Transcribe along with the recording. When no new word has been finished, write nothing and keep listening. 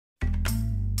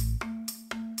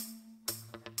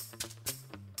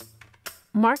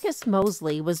Marcus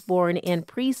Mosely was born in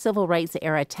pre-civil rights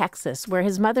era Texas, where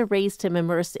his mother raised him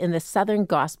immersed in the Southern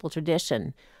gospel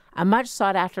tradition. A much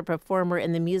sought-after performer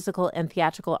in the musical and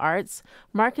theatrical arts,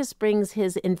 Marcus brings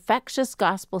his infectious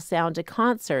gospel sound to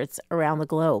concerts around the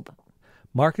globe.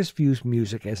 Marcus views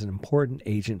music as an important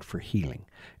agent for healing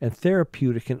and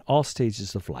therapeutic in all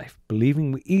stages of life,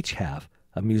 believing we each have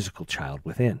a musical child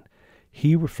within.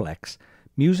 He reflects,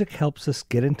 music helps us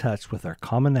get in touch with our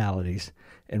commonalities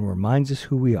and reminds us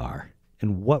who we are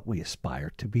and what we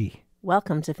aspire to be.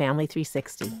 Welcome to Family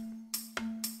 360.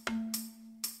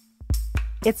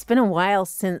 It's been a while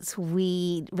since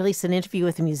we released an interview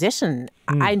with a musician.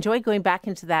 I enjoy going back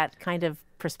into that kind of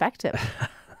perspective.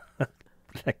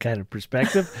 That kind of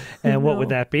perspective. And what would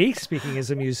that be, speaking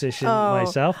as a musician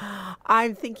myself?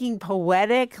 I'm thinking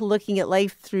poetic, looking at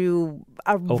life through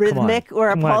a rhythmic or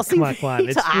a pulsing beat. Come on.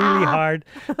 It's really hard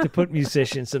to put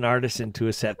musicians and artists into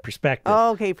a set perspective.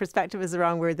 Oh, okay. Perspective is the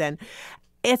wrong word then.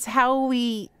 It's how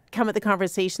we come at the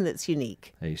conversation that's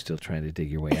unique. Are you still trying to dig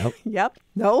your way out? Yep.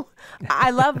 No. I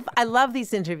love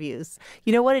these interviews.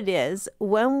 You know what it is?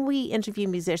 When we interview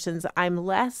musicians, I'm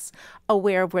less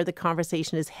aware of where the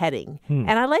conversation is heading.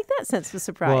 And I like that sense of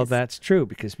surprise. Well, that's true,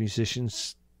 because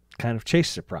musicians kind of chase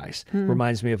surprise.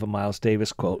 Reminds me of a Miles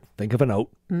Davis quote, think of a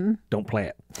note, don't play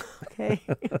it. Okay.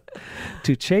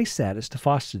 To chase that is to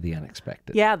foster the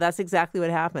unexpected. Yeah, that's exactly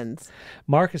what happens.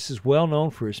 Marcus is well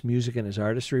known for his music and his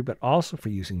artistry, but also for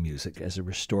using music as a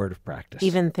restorative practice.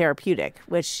 Even therapeutic,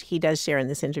 which he does share in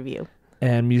this interview.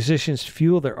 And musicians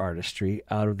fuel their artistry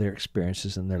out of their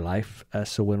experiences in their life.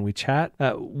 So when we chat,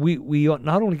 we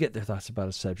not only get their thoughts about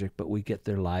a subject, but we get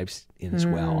their lives in as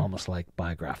well, almost like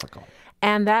biographical.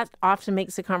 And that often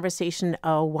makes the conversation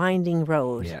a winding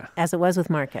road, as it was with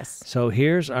Marcus. So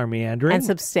here's our meandering and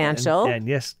substantial and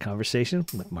yes, conversation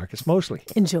with Marcus Mosely.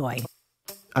 Enjoy.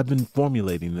 I've been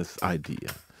formulating this idea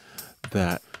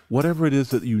that whatever it is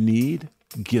that you need,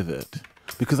 give it.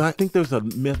 Because I think there's a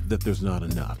myth that there's not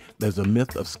enough. There's a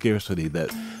myth of scarcity that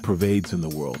pervades in the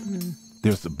world.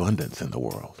 There's abundance in the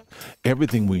world.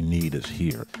 Everything we need is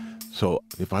here. So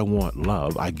if I want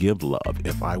love, I give love.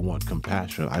 If I want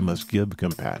compassion, I must give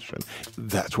compassion.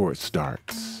 That's where it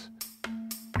starts.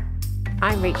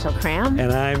 I'm Rachel Cram.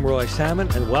 And I'm Roy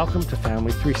Salmond, and welcome to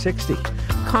Family 360.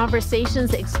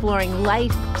 Conversations exploring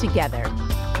life together.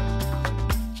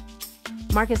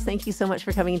 Marcus, thank you so much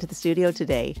for coming into the studio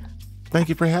today. Thank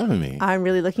you for having me. I'm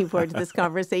really looking forward to this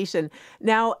conversation.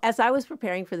 Now, as I was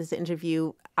preparing for this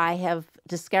interview, I have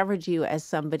discovered you as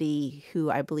somebody who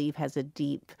I believe has a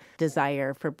deep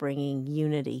desire for bringing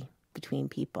unity between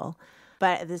people.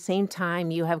 But at the same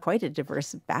time, you have quite a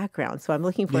diverse background. So I'm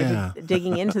looking forward to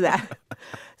digging into that.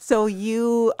 So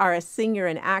you are a singer,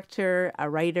 an actor, a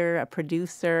writer, a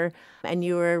producer, and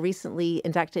you were recently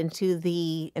inducted into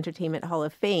the Entertainment Hall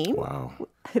of Fame. Wow.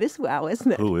 It is wow, isn't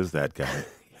it? Who is that guy?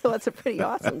 So that's a pretty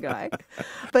awesome guy.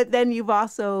 But then you've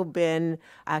also been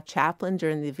a chaplain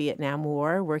during the Vietnam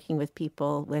War, working with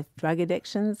people with drug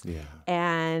addictions. Yeah.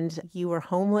 And you were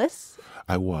homeless.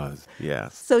 I was,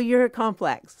 yes. So you're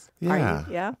complex, are Yeah.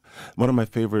 you? Yeah. One of my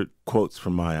favorite quotes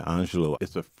from Maya Angelou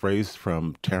is a phrase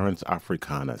from Terence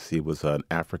Africanus. He was an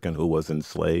African who was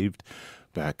enslaved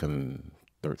back in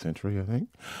 3rd century, I think.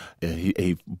 And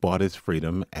he bought his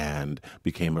freedom and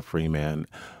became a free man.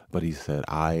 But he said,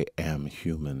 I am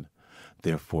human,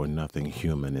 therefore nothing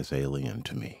human is alien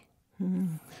to me.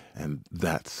 And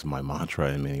that's my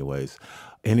mantra in many ways.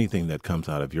 Anything that comes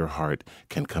out of your heart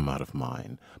can come out of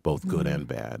mine, both good and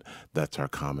bad. That's our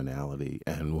commonality.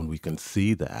 And when we can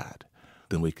see that,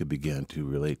 then we can begin to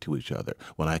relate to each other.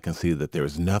 When I can see that there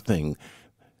is nothing,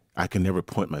 I can never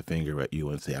point my finger at you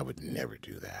and say, I would never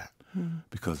do that,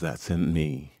 because that's in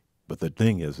me. But the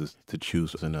thing is to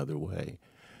choose another way.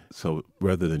 So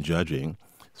rather than judging,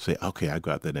 say, okay, I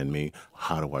got that in me.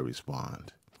 How do I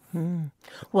respond?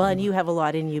 Well, and you have a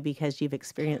lot in you because you've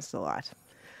experienced a lot.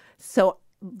 So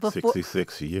before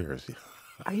 66 years.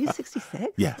 Are you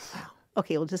 66? Yes. Wow.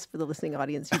 Okay, well, just for the listening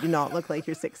audience, you do not look like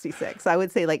you're 66. I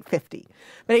would say like 50.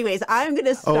 But anyways, I'm going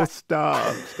to start.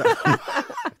 Oh, stop.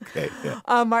 Okay.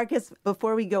 Yeah. Marcus,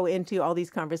 before we go into all these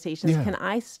conversations, can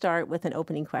I start with an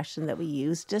opening question that we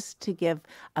use just to give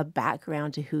a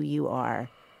background to who you are?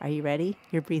 Are you ready?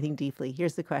 You're breathing deeply.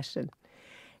 Here's the question.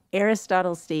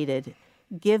 Aristotle stated,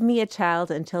 "Give me a child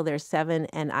until they're 7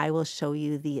 and I will show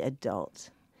you the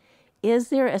adult." Is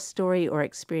there a story or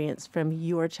experience from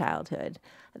your childhood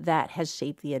that has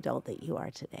shaped the adult that you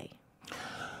are today?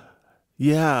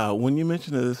 Yeah, when you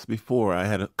mentioned this before, I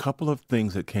had a couple of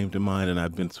things that came to mind, and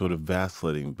I've been sort of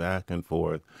vacillating back and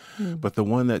forth. But the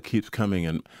one that keeps coming,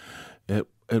 and it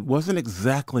wasn't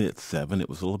exactly at 7, it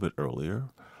was a little bit earlier.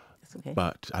 complex. Okay.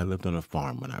 But I lived on a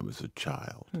farm when I was a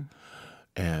child.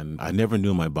 And I never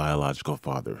knew my biological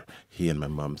father. He and my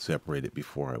mom separated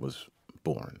before I was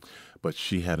born. But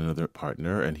she had another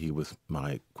partner, and he was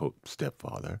my, quote,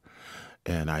 stepfather.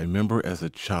 And I remember as a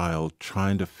child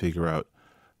trying to figure out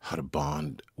how to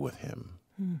bond with him.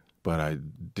 But I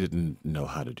didn't know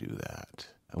how to do that.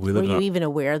 We Were lived you on, even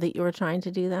aware that you were trying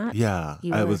to do that? yeah,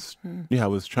 You I were? was. Yeah, I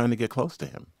was trying to get close to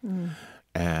him.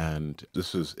 And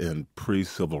this is in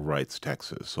pre-civil rights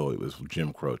Texas, so it was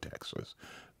Jim Crow Texas.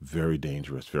 Very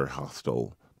dangerous, very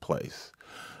hostile place.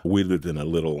 We lived in a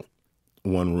little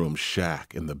one-room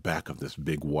shack in the back of this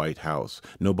big white house.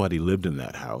 Nobody lived in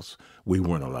that house. We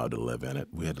weren't allowed to live in it.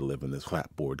 We had to live in this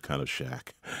clapboard kind of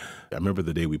shack. I remember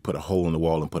the day we put a hole in the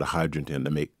wall and put a hydrant in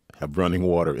to have running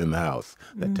water in the house.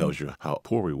 That tells you how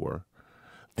poor we were.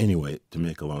 Anyway, to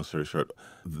make a long story short,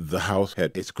 the house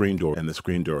had a screen door, and the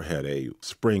screen door had a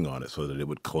spring on it so that it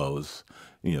would close,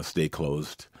 stay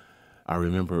closed. I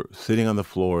remember sitting on the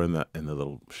floor in the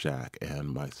little shack,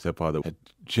 and my stepfather had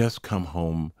just come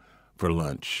home for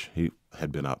lunch. He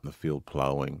had been out in the field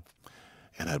plowing,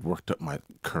 and I'd worked up my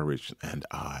courage, and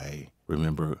I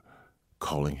remember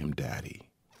calling him Daddy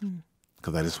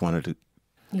because I just wanted to.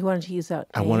 You wanted to use that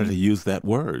I name? wanted to use that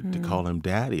word to call him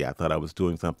Daddy. I thought I was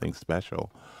doing something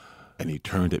special. And he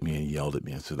turned at me and yelled at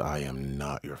me and said, "I am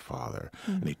not your father."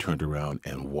 And he turned around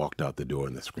and walked out the door,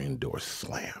 and the screen door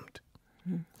slammed.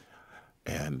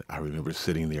 And I remember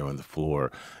sitting there on the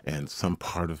floor, and some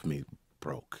part of me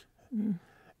broke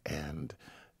and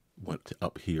went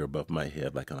up here above my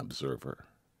head like an observer.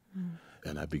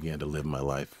 And I began to live my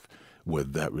life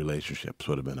with that relationship,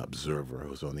 sort of an observer who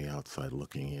was on the outside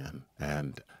looking in.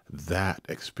 And that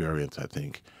experience, I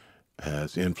think,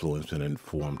 has influenced and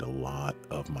informed a lot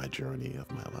of my journey of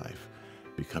my life,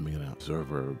 becoming an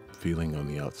observer, feeling on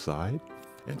the outside,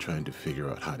 and trying to figure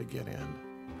out how to get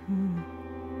in.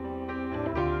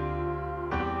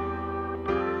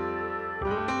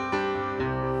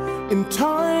 In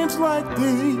times like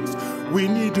these, we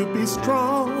need to be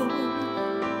strong.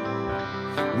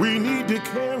 We need to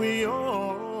carry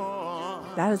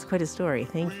on. That is quite a story.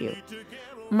 Thank you.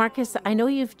 Marcus, I know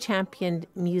you've championed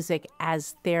music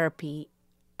as therapy,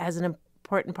 as an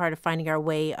important part of finding our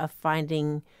way, of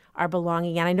finding our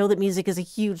belonging. And I know that music is a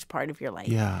huge part of your life.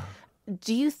 Yeah.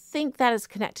 Do you think that is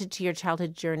connected to your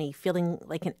childhood journey, feeling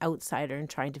like an outsider and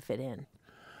trying to fit in?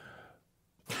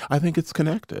 I think it's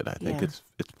connected. I think Yeah.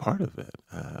 it's part of it,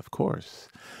 of course.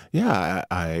 Yeah,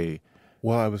 I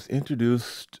was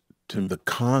introduced to the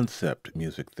concept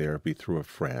music therapy through a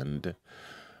friend,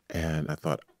 and I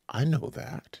thought, I know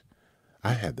that.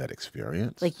 I had that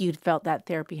experience. Like you'd felt that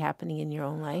therapy happening in your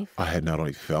own life, I had not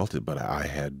only felt it, but I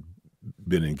had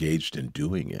been engaged in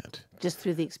doing it. just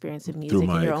through the experience of music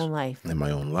Through in your own life. In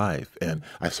my own life. And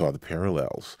I saw the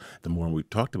parallels. The more we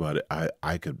talked about it,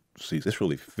 I could see this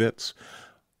really fits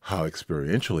how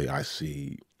experientially I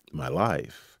see my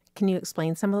life. Can you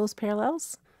explain some of those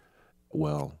parallels?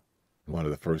 Well, one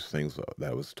of the first things that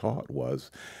I was taught was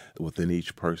within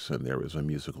each person there is a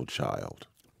musical child.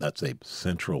 That's a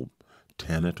central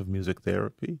tenet of music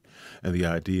therapy. And the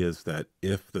idea is that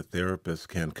if the therapist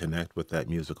can connect with that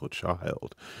musical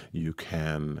child, you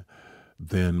can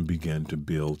then begin to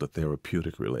build a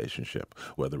therapeutic relationship,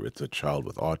 whether it's a child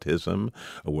with autism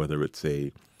or whether it's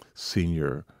a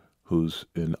senior who's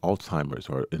in Alzheimer's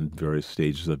or in various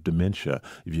stages of dementia.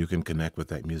 If you can connect with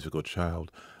that musical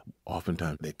child,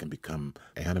 oftentimes they can become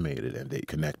animated and they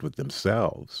connect with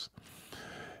themselves.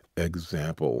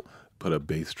 Example, put a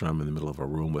bass drum in the middle of a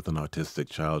room with an autistic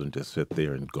child and just sit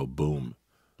there and go boom,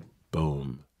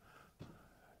 boom.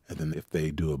 And then if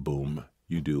they do a boom,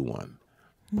 you do one.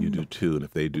 You do two. And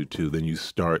if they do two, then you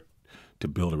start to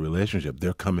build a relationship.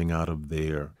 They're coming out of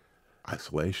their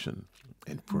isolation.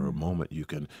 And for a moment, you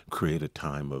can create a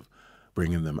time of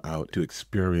bringing them out to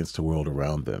experience the world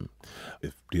around them.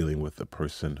 If dealing with a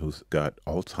person who's got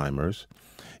Alzheimer's,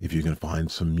 if you can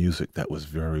find some music that was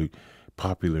very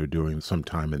popular during some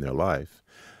time in their life,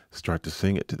 start to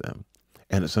sing it to them.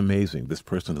 And it's amazing. This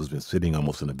person who's been sitting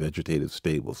almost in a vegetative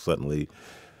state will suddenly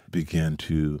begin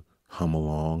to hum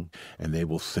along, and they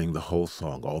will sing the whole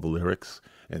song, all the lyrics,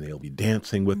 and they'll be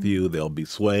dancing with you, they'll be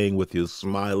swaying with you,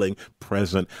 smiling,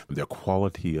 present. Their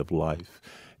quality of life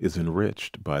is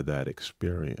enriched by that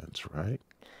experience, right?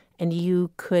 And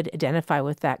you could identify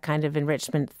with that kind of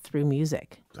enrichment through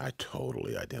music. I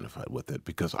totally identified with it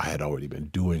because I had already been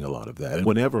doing a lot of that. And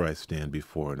whenever I stand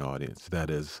before an audience, that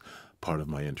is part of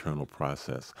my internal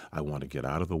process. I want to get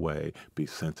out of the way, be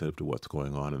sensitive to what's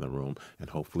going on in the room, and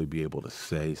hopefully be able to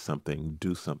say something,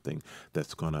 do something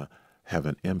that's going to have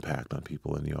an impact on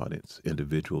people in the audience,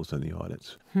 individuals in the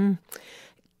audience.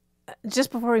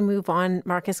 Just before we move on,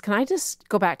 Marcus, can I just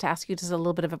go back to ask you just a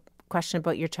little bit of a question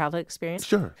about your childhood experience?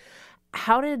 Sure.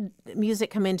 How did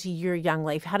music come into your young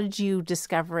life? How did you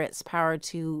discover its power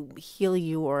to heal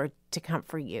you or to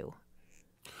comfort you?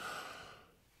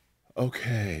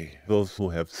 Okay. Those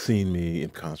who have seen me in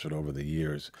concert over the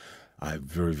years, I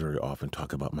very, very often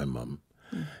talk about my mom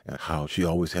and how she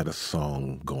always had a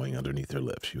song going underneath her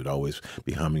lips. She would always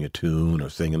be humming a tune or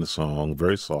singing a song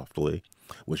very softly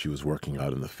when she was working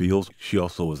out in the fields. She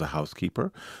also was a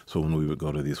housekeeper. So when we would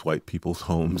go to these white people's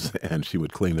homes and she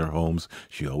would clean their homes,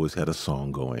 she always had a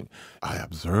song going. I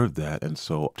observed that. And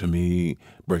so to me,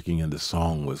 breaking into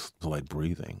song was like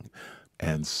breathing.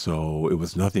 And so it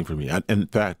was nothing for me. In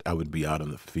fact, I would be out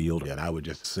in the field and I would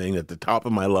just sing at the top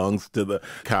of my lungs to the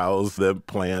cows, the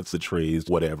plants, the trees,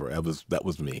 whatever. That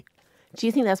was me. Do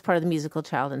you think that's part of the musical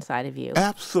child inside of you?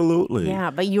 Absolutely.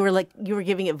 Yeah, but you were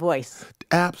giving it voice.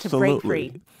 Absolutely. To break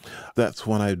free. That's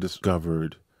when I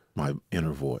discovered my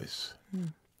inner voice.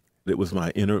 It was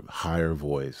my inner higher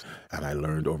voice. And I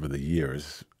learned over the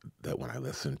years that when I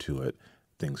listen to it,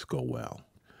 things go well.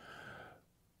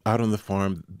 Out on the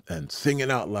farm and singing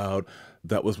out loud,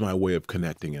 that was my way of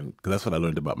connecting. And that's what I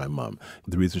learned about my mom.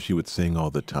 The reason she would sing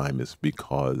all the time is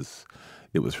because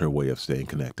it was her way of staying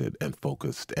connected and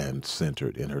focused and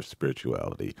centered in her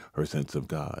spirituality, her sense of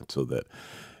God, so that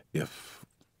if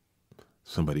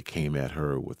somebody came at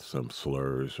her with some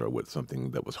slurs or with something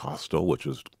that was hostile, which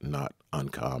was not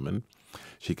uncommon,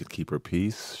 she could keep her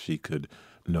peace. She could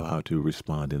know how to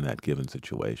respond in that given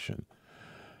situation.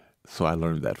 So I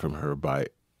learned that from her by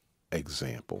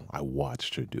example. I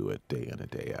watched her do it day in and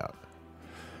day out,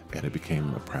 and it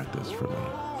became a practice for me.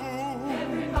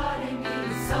 Everybody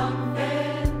needs something.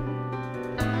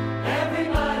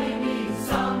 Everybody needs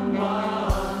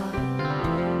someone.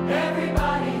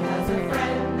 Everybody has a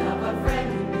friend of a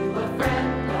friend who knew a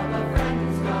friend of a friend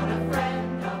who's got a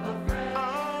friend of a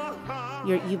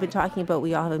friend. You've been talking about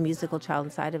we all have a musical child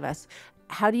inside of us.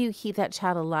 How do you keep that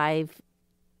child alive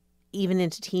even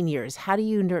into teen years? How do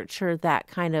you nurture that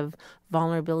kind of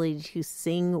vulnerability to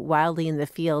sing wildly in the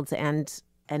fields and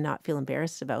not feel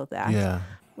embarrassed about that? Yeah.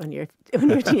 When you're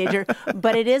a teenager.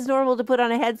 But it is normal to put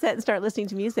on a headset and start listening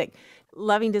to music.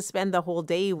 Loving to spend the whole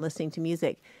day listening to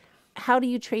music. How do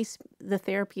you trace the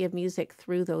therapy of music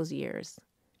through those years?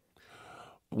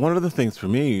 One of the things for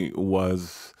me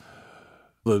was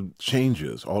the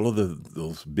changes, all of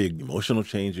those big emotional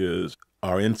changes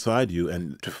are inside you,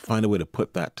 and to find a way to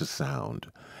put that to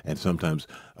sound. And sometimes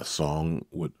a song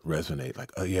would resonate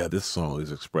like, oh yeah, this song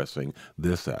is expressing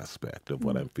this aspect of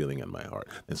what I'm feeling in my heart.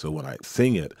 And so when I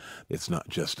sing it, it's not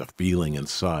just a feeling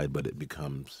inside, but it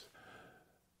becomes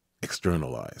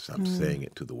externalized. I'm saying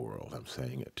it to the world. I'm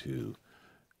saying it to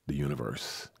the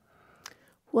universe.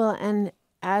 Well, and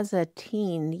as a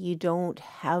teen, you don't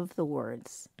have the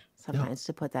words sometimes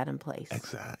to put that in place.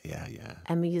 Exactly. Yeah.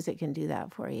 And music can do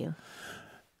that for you.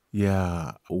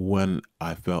 Yeah. When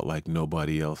I felt like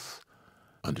nobody else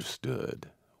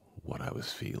understood what I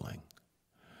was feeling,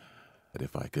 that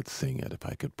if I could sing it, if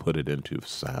I could put it into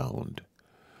sound,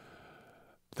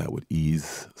 that would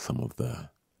ease some of the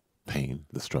pain,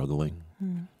 the struggling.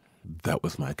 That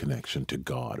was my connection to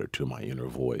God or to my inner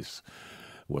voice,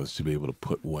 was to be able to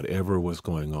put whatever was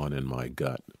going on in my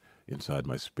gut, inside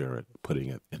my spirit, putting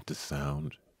it into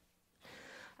sound.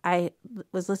 I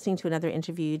was listening to another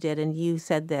interview you did, and you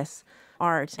said this,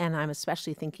 art, and I'm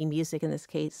especially thinking music in this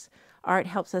case, art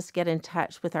helps us get in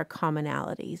touch with our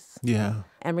commonalities. Yeah.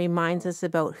 And reminds us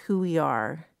about who we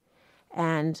are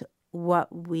and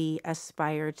what we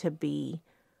aspire to be.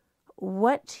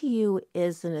 What to you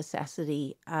is the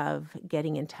necessity of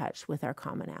getting in touch with our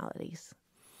commonalities?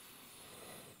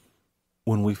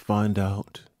 When we find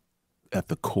out at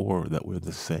the core that we're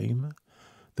the same,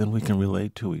 then we can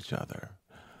relate to each other.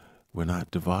 We're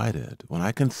not divided. When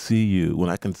I can see you, when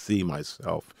I can see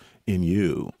myself in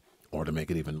you, or to make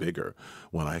it even bigger,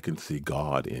 when I can see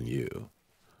God in you,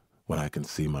 when I can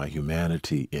see my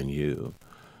humanity in you,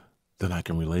 then I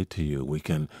can relate to you. We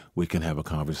can have a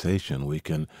conversation. We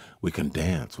can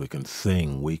dance. We can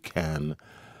sing. We can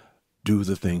do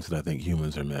the things that I think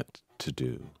humans are meant to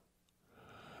do.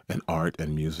 And art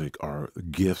and music are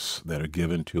gifts that are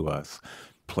given to us,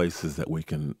 places that we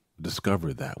can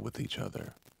discover that with each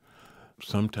other.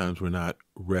 Sometimes we're not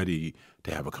ready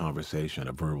to have a conversation,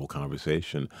 a verbal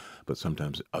conversation, but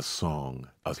sometimes a song,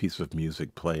 a piece of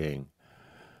music playing,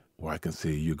 where I can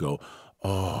see you go,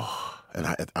 oh, and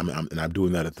I'm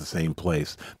doing that at the same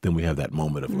place. Then we have that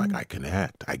moment of like, I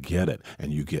connect, I get it,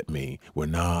 and you get me. We're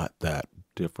not that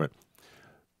different.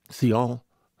 See, all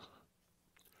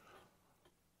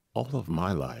of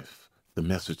my life, the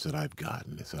message that I've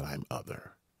gotten is that I'm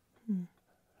other.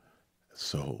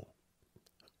 So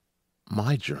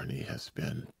my journey has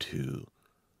been to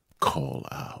call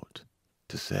out,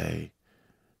 to say,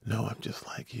 no, I'm just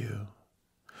like you.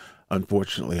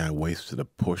 Unfortunately, I wasted a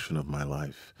portion of my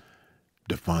life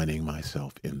defining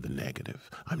myself in the negative.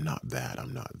 I'm not that,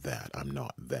 I'm not that, I'm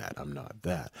not that, I'm not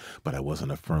that. But I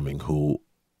wasn't affirming who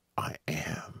I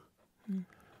am.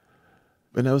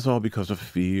 And that was all because of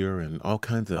fear and all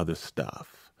kinds of other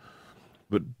stuff.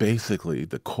 But basically,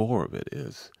 the core of it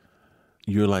is,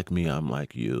 you're like me, I'm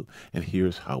like you, and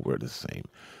here's how we're the same.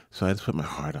 So I just put my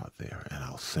heart out there, and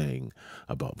I'll sing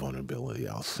about vulnerability.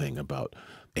 I'll sing about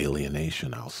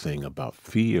alienation. I'll sing about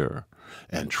fear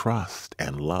and trust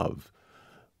and love.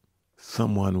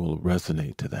 Someone will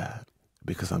resonate to that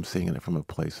because I'm singing it from a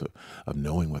place of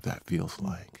knowing what that feels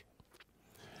like.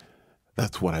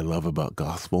 That's what I love about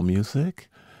gospel music.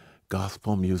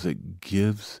 Gospel music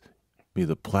gives me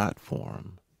the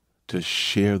platform to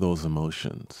share those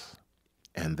emotions,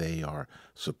 and they are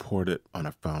supported on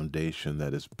a foundation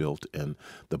that is built in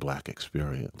the Black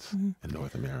experience in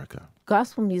North America.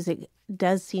 Gospel music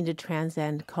does seem to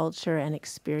transcend culture and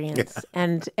experience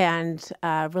and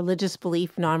religious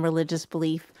belief, non-religious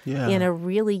belief in a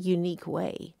really unique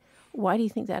way. Why do you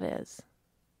think that is?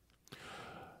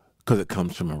 Because it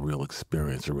comes from a real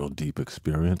experience, a real deep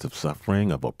experience of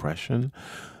suffering, of oppression,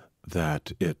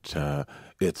 that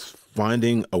it's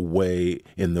finding a way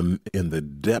in the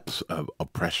depths of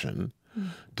oppression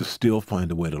to still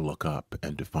find a way to look up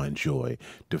and to find joy,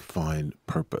 to find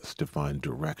purpose, to find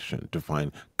direction, to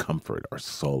find comfort or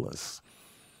solace.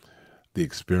 The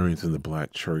experience in the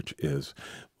Black church is,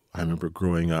 I remember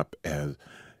growing up as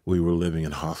we were living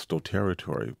in hostile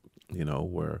territory,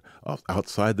 where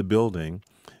outside the building,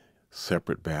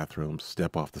 separate bathrooms,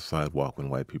 step off the sidewalk when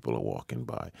white people are walking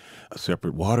by,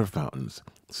 separate water fountains,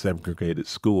 segregated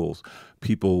schools.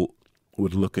 People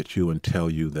would look at you and tell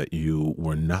you that you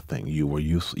were nothing. You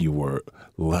were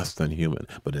less than human.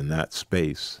 But in that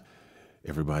space,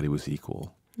 everybody was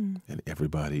equal, and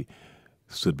everybody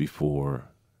stood before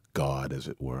God, as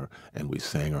it were, and we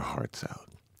sang our hearts out,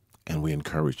 and we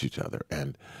encouraged each other.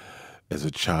 And as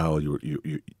a child,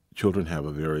 children have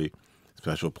a very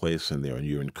special place in there, and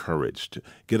you're encouraged to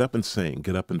get up and sing,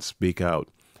 get up and speak out.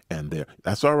 And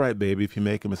that's all right, baby. If you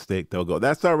make a mistake, they'll go,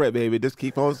 that's all right, baby. Just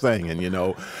keep on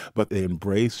singing, But they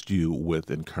embraced you with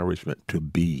encouragement to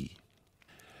be.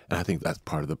 And I think that's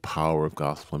part of the power of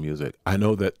gospel music. I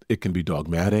know that it can be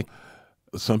dogmatic.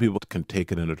 Some people can take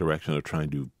it in a direction of trying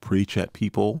to preach at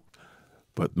people.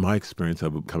 But my experience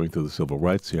of coming through the civil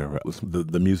rights era was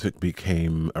the music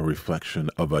became a reflection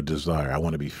of a desire. I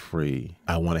want to be free.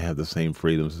 I want to have the same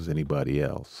freedoms as anybody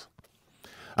else.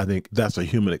 I think that's a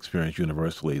human experience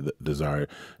universally, the desire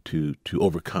to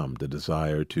overcome, the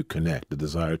desire to connect, the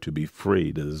desire to be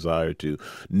free, the desire to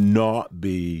not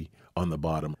be on the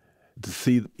bottom, to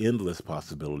see endless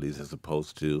possibilities as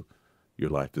opposed to your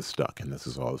life is stuck and this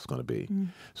is all it's going to be.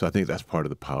 So I think that's part of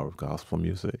the power of gospel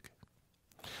music.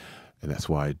 And that's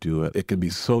why I do it. It can be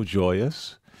so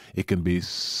joyous. It can be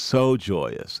so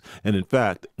joyous. And in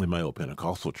fact, in my old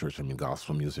Pentecostal church,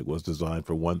 gospel music was designed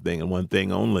for one thing and one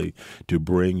thing only, to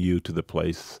bring you to the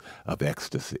place of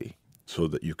ecstasy so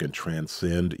that you can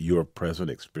transcend your present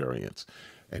experience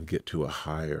and get to a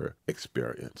higher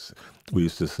experience. We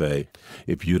used to say,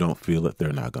 if you don't feel it,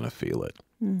 they're not going to feel it.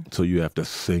 So you have to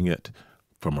sing it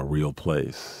from a real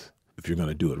place. If you're going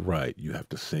to do it right, you have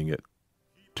to sing it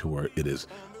to where it is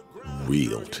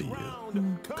real to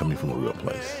you, coming from a real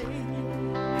place.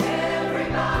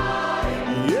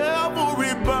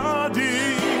 Everybody,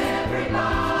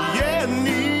 yeah,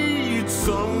 needs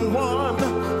someone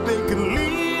they can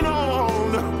lean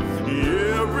on.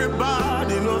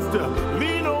 Everybody wants to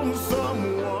lean on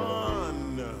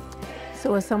someone.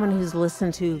 So as someone who's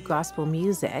listened to gospel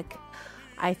music,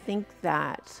 I think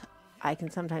that I can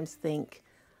sometimes think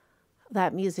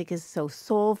that music is so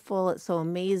soulful, it's so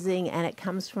amazing, and it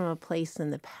comes from a place in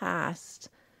the past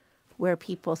where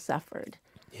people suffered.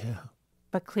 Yeah.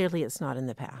 But clearly it's not in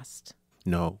the past.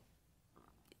 No.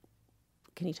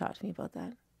 Can you talk to me about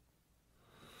that?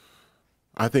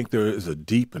 I think there is a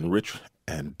deep and rich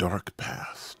and dark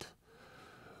past.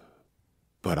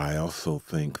 But I also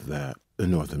think that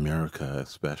in North America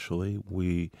especially,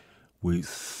 we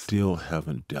still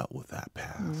haven't dealt with that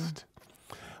past.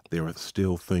 There are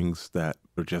still things that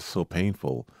are just so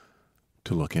painful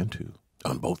to look into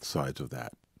on both sides of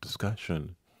that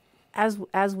discussion.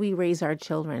 As we raise our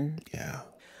children,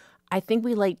 I think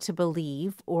we like to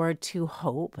believe or to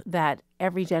hope that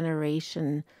every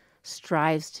generation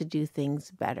strives to do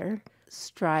things better,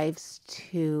 strives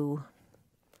to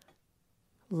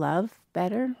love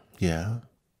better. Yeah.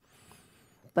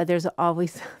 But there's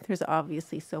always there's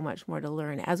obviously so much more to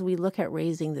learn as we look at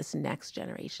raising this next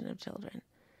generation of children.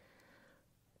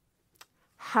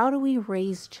 How do we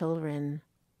raise children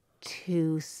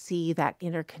to see that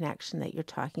interconnection that you're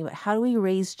talking about? How do we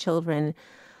raise children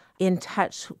in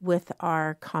touch with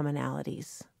our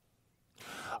commonalities?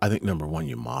 I think number one,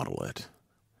 you model it.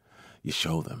 You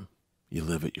show them. You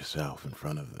live it yourself in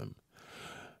front of them.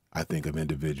 I think of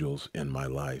individuals in my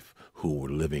life who were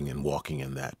living and walking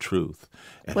in that truth.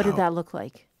 And What did that look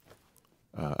like?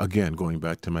 Again, going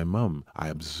back to my mom, I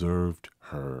observed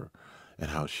her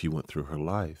and how she went through her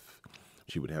life.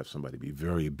 She would have somebody be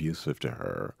very abusive to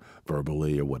her,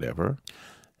 verbally or whatever,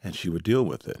 and she would deal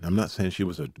with it. I'm not saying she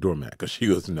was a doormat, because she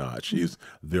was not. She's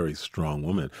a very strong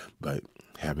woman, but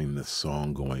having this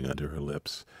song going under her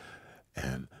lips,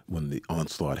 and when the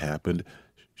onslaught happened,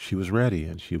 she was ready,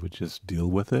 and she would just deal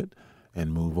with it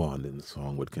and move on, and the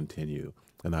song would continue.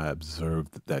 And I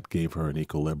observed that gave her an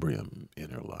equilibrium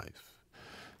in her life.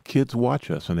 Kids watch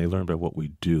us, and they learn by what we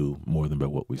do more than by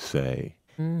what we say.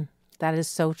 That is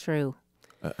so true.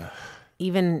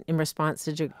 Even in response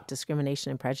to discrimination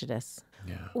and prejudice.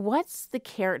 Yeah. What's the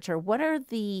character? What are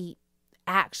the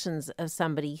actions of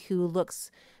somebody who looks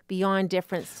beyond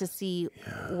difference to see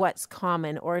what's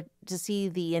common or to see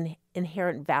the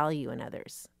inherent value in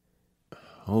others?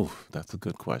 Oh, that's a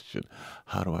good question.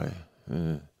 How do I...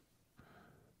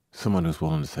 someone who's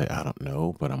willing to say, I don't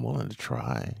know, but I'm willing to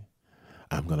try.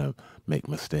 I'm going to make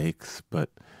mistakes,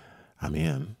 but I'm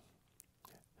in.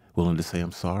 Willing to say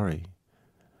I'm sorry.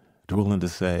 Willing to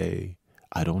say,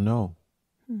 I don't know.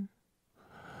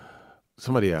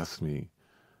 Somebody asked me,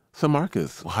 so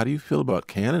Marcus, how do you feel about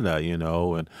Canada, you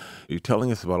know, and you're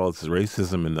telling us about all this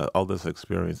racism and all this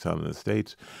experience out in the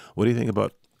States. What do you think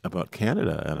about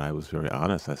Canada? And I was very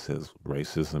honest. I said,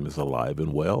 racism is alive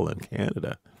and well in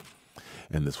Canada.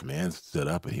 And this man stood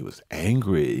up and he was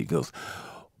angry. He goes,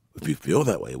 if you feel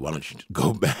that way, why don't you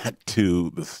go back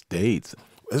to the States?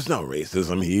 There's no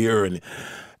racism here.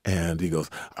 And he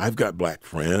goes, I've got black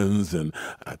friends. And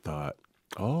I thought,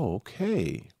 oh,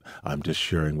 okay. I'm just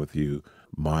sharing with you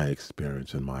my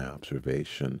experience and my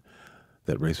observation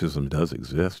that racism does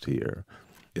exist here.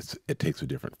 It takes a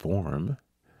different form,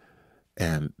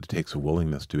 and it takes a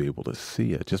willingness to be able to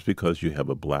see it. Just because you have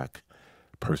a black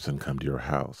person come to your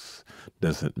house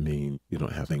doesn't mean you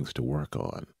don't have things to work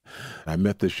on. I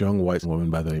met this young white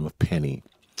woman by the name of Penny,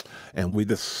 and we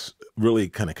just really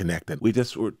kind of connected. We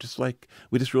just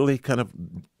really kind of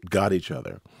got each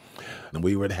other. And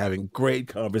we were having great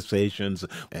conversations,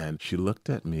 and she looked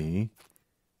at me,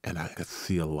 and I could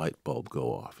see a light bulb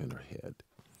go off in her head.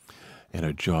 And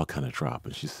her jaw kind of dropped,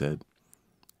 and she said,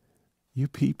 you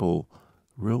people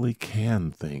really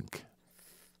can think.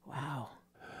 Wow.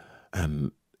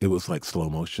 And it was like slow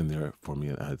motion there for me.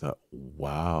 And I thought,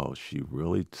 wow, she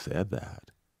really said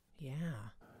that. Yeah.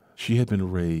 She had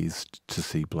been raised to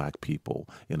see black people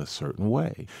in a certain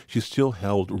way. She still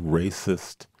held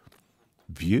racist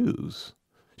views.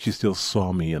 She still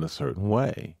saw me in a certain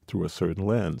way, through a certain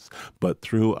lens. But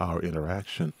through our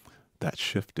interaction, that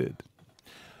shifted.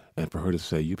 And for her to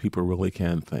say, you people really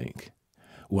can think.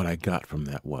 What I got from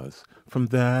that was, from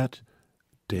that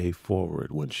day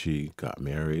forward, when she got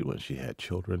married, when she had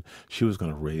children, she was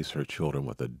going to raise her children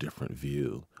with a different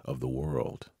view of the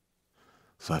world.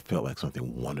 So I felt like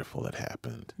something wonderful had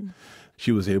happened.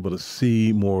 She was able to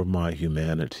see more of my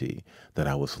humanity, that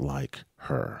I was like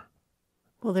her.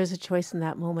 Well, there's a choice in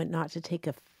that moment not to take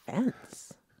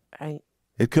offense.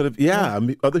 It could have, yeah. I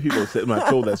mean, other people said, when I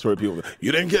told that story, people,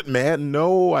 you didn't get mad?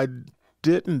 No, I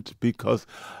didn't, because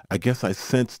I guess I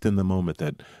sensed in the moment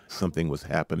that something was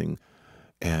happening,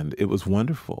 and it was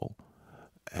wonderful.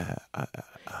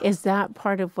 Is that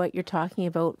part of what you're talking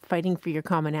about, fighting for your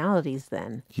commonalities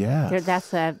then? Yes.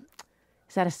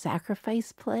 Is that a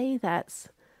sacrifice play? That's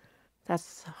a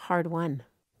hard one.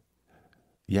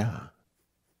 Yeah.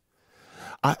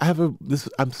 I've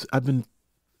been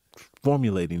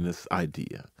formulating this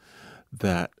idea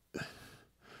that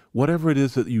whatever it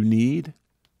is that you need,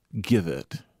 give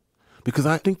it. Because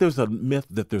I think there's a myth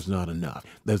that there's not enough.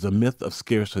 There's a myth of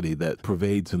scarcity that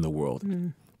pervades in the world.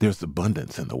 There's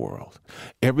abundance in the world.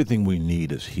 Everything we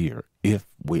need is here if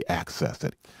we access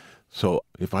it. So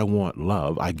if I want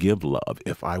love, I give love.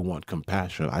 If I want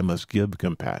compassion, I must give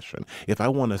compassion. If I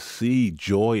want to see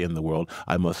joy in the world,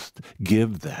 I must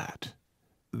give that.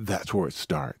 That's where it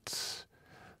starts.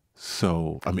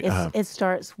 So, I mean... it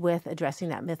starts with addressing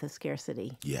that myth of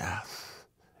scarcity. Yes,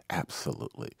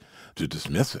 absolutely. To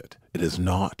dismiss it, it is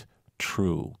not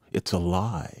true. It's a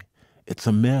lie. It's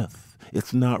a myth.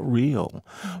 It's not real.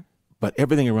 But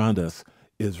everything around us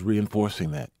is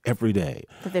reinforcing that every day.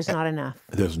 That there's not enough.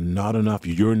 There's not enough.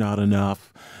 You're not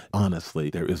enough. Honestly,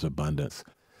 there is abundance.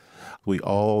 We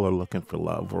all are looking for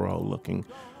love. We're all looking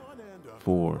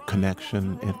for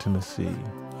connection, intimacy.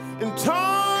 In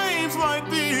times like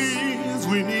these,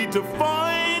 we need to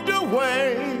find a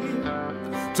way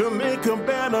to make a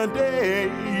better day.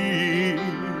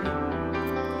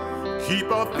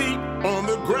 Keep our feet on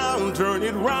the ground, turn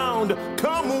it round,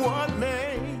 come what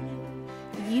may.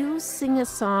 You sing a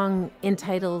song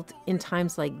entitled In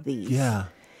Times Like These. Yeah.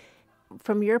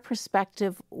 From your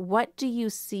perspective, what do you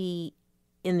see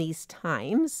in these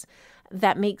times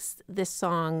that makes this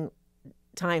song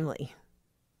timely?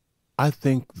 I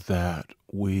think that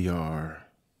we are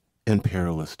in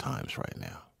perilous times right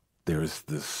now. There is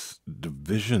this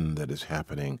division that is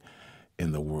happening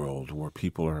in the world where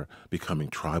people are becoming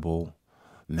tribal,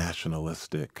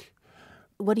 nationalistic.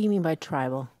 What do you mean by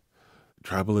tribal?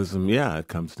 Tribalism, yeah, it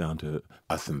comes down to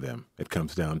us and them. It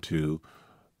comes down to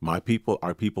my people,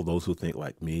 our people, those who think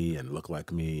like me and look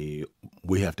like me.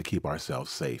 We have to keep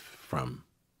ourselves safe from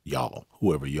y'all,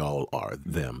 whoever y'all are,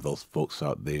 them, those folks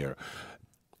out there.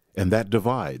 And that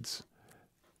divides,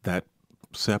 that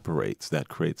separates, that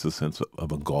creates a sense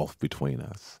of a gulf between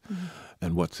us. Mm-hmm.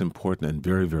 And what's important and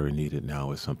very, very needed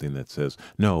now is something that says,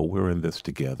 no, we're in this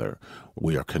together.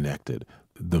 We are connected.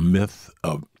 The myth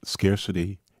of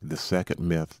scarcity, the second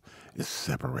myth is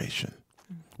separation.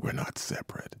 Mm-hmm. We're not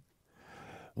separate.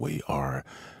 We are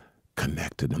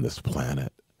connected on this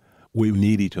planet. We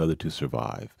need each other to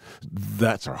survive.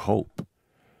 That's our hope.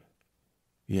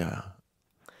 Yeah.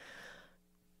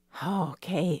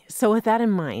 Okay. So with that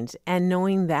in mind, and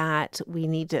knowing that we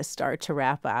need to start to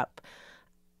wrap up,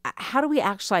 how do we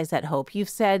actualize that hope? You've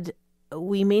said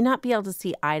we may not be able to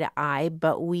see eye to eye,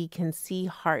 but we can see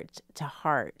heart to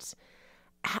heart.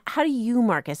 How do you,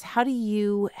 Marcus, how do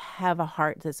you have a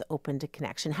heart that's open to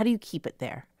connection? How do you keep it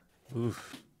there?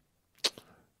 Oof.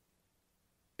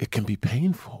 It can be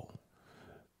painful.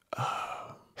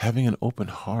 Having an open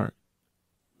heart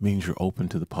means you're open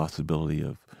to the possibility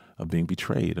of being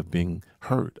betrayed, of being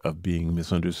hurt, of being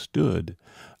misunderstood,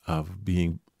 of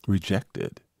being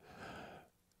rejected.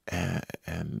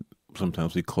 And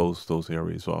sometimes we close those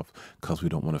areas off because we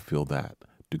don't want to feel that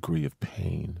degree of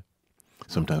pain.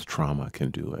 Sometimes trauma can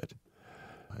do it.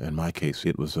 In my case,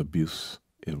 it was abuse.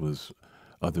 It was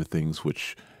other things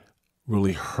which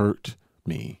really hurt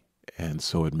me, and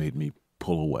so it made me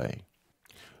pull away.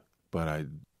 But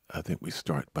I think we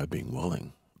start by being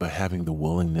willing, by having the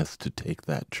willingness to take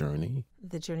that journey.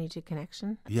 The journey to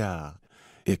connection? Yeah.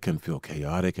 It can feel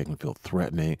chaotic, it can feel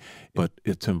threatening, but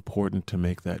it's important to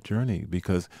make that journey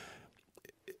because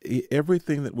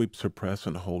everything that we suppress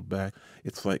and hold back,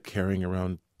 it's like carrying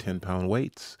around 10-pound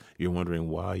weights. You're wondering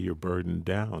why you're burdened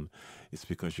down. It's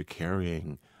because you're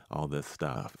carrying all this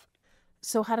stuff.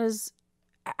 So how does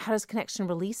connection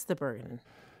release the burden?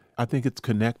 I think it's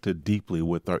connected deeply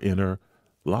with our inner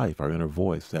life, our inner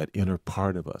voice, that inner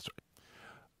part of us.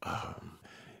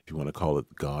 If you want to call it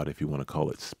God, if you want to call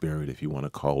it spirit, if you want to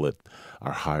call it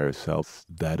our higher self,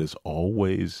 that is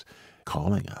always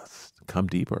calling us. Come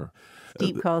deeper.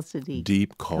 Deep calls to deep.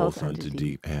 Deep calls unto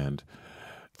deep. And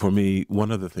for me,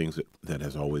 one of the things that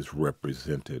has always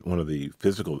represented, one of the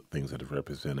physical things that have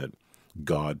represented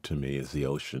God to me is the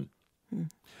ocean.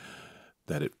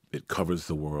 That it covers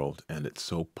the world, and it's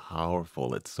so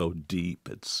powerful, it's so deep,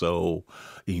 it's so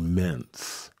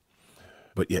immense.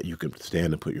 But yet you can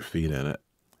stand and put your feet in it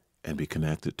and be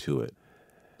connected to it,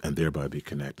 and thereby be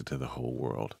connected to the whole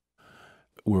world.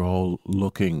 We're all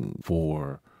looking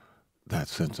for that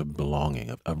sense of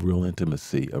belonging, of real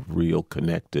intimacy, of real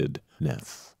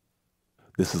connectedness.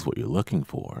 This is what you're looking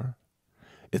for.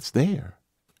 It's there.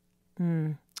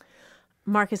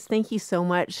 Marcus, thank you so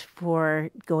much for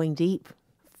going deep,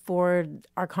 for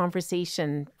our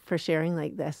conversation, for sharing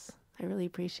like this. I really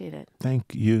appreciate it. Thank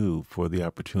you for the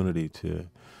opportunity to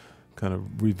kind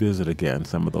of revisit again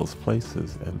some of those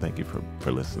places, and thank you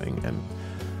for listening. And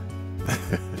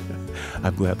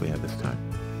I'm glad we had this time.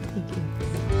 Thank you.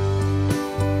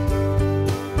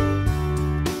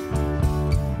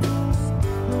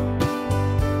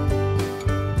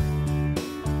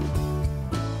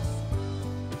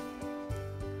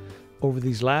 Over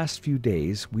these last few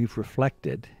days, we've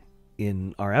reflected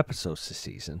in our episodes this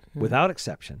season, without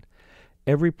exception,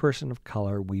 every person of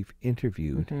color we've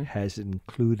interviewed has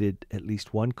included at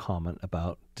least one comment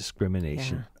about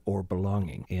discrimination or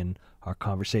belonging in our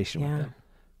conversation with them,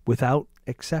 without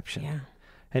exception.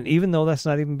 And even though that's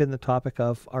not even been the topic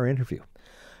of our interview.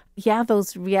 Yeah,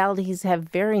 those realities have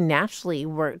very naturally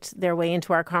worked their way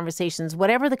into our conversations,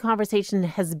 whatever the conversation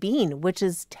has been, which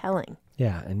is telling.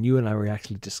 Yeah, and you and I were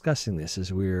actually discussing this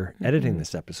as we were editing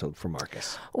this episode for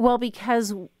Marcus. Well,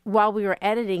 because while we were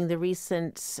editing, the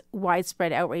recent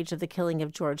widespread outrage of the killing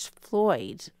of George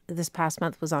Floyd this past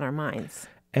month was on our minds.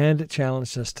 And it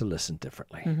challenged us to listen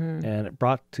differently. And it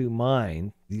brought to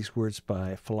mind these words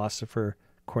by philosopher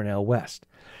Cornel West.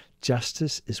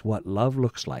 Justice is what love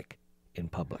looks like in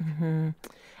public.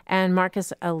 And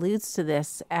Marcus alludes to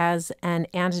this as an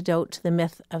antidote to the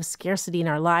myth of scarcity in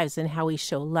our lives and how we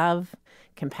show love,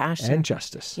 compassion. And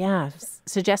justice. Yeah,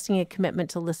 suggesting a commitment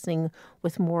to listening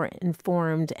with more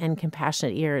informed and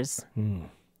compassionate ears.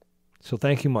 So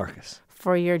thank you, Marcus.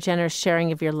 For your generous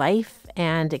sharing of your life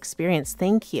and experience.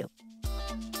 Thank you.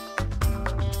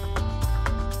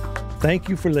 Thank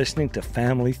you for listening to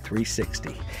Family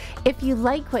 360. If you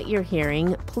like what you're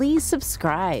hearing, please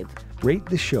subscribe. Rate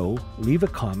the show, leave a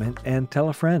comment, and tell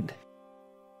a friend.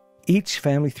 Each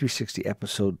Family 360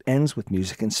 episode ends with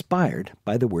music inspired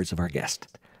by the words of our guest.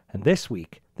 And this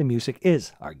week, the music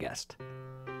is our guest.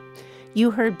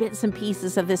 You heard bits and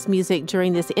pieces of this music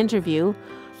during this interview.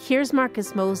 Here's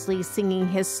Marcus Mosely singing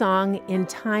his song In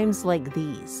Times Like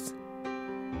These.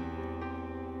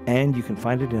 And you can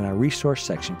find it in our resource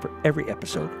section for every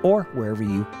episode or wherever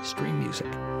you stream music.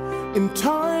 In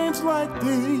times like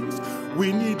these,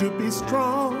 we need to be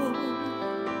strong.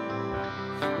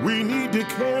 We need to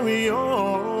carry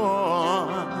on.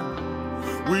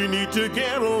 We need to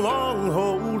get along,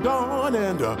 hold on,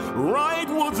 and right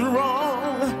what's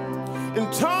wrong. In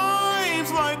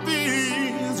times like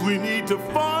these, we need to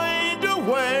find a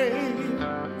way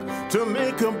to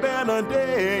make a better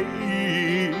day.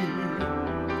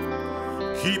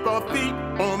 Keep our feet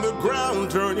on the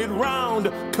ground, turn it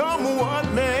round, come what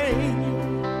may.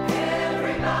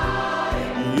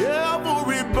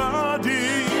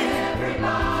 Everybody,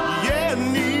 yeah,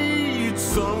 needs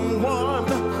someone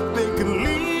they can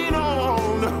lean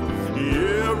on.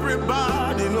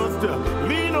 Everybody wants to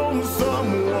lean on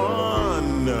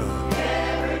someone.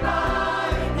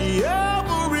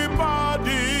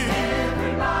 Everybody,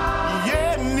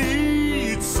 yeah,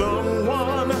 needs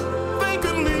someone they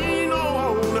can lean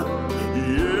on.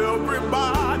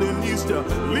 Everybody needs to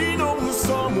lean on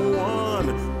someone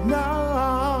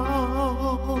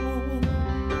now.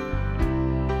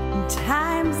 In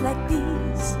times like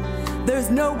these, there's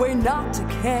no way not to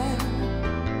care.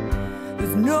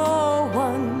 There's no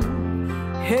one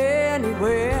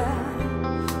anywhere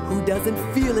who doesn't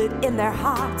feel it in their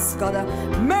hearts. Gotta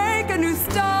make a new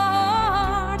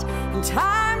start. In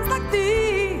times like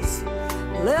these,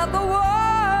 let the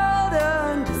world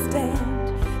understand.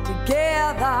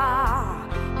 Together,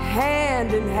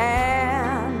 hand in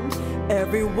hand,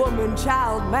 every woman,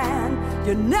 child, man,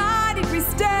 united we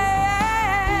stand.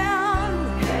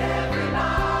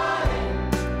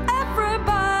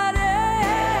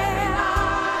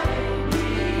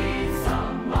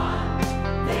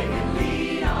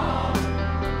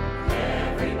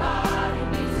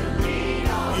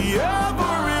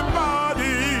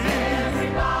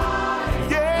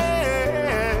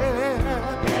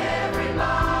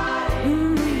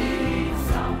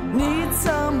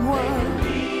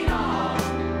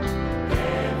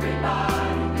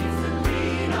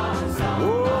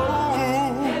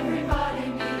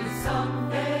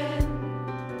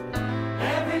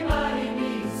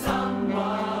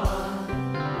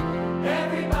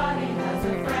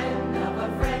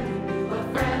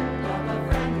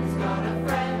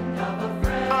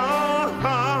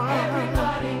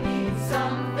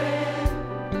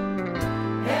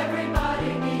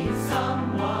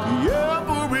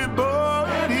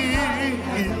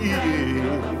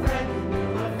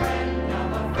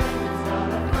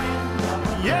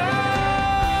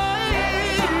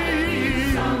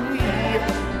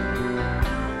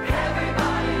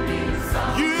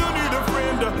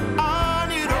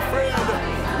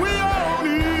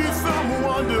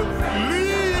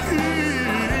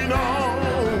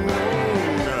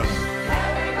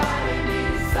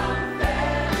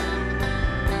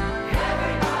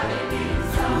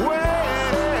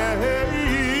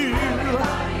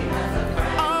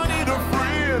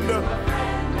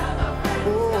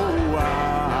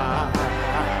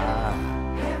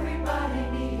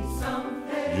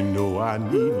 I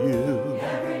need you.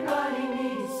 Everybody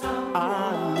needs someone.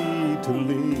 I need to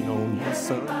lean on you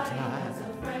sometimes.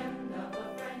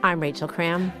 I'm Rachel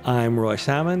Cram. I'm Roy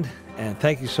Salmond, and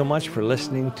thank you so much for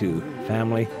listening to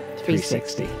Family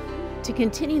 360. To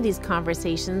continue these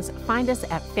conversations, find us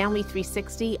at Family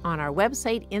 360 on our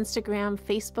website, Instagram,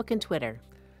 Facebook, and Twitter.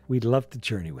 We'd love to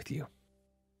journey with you.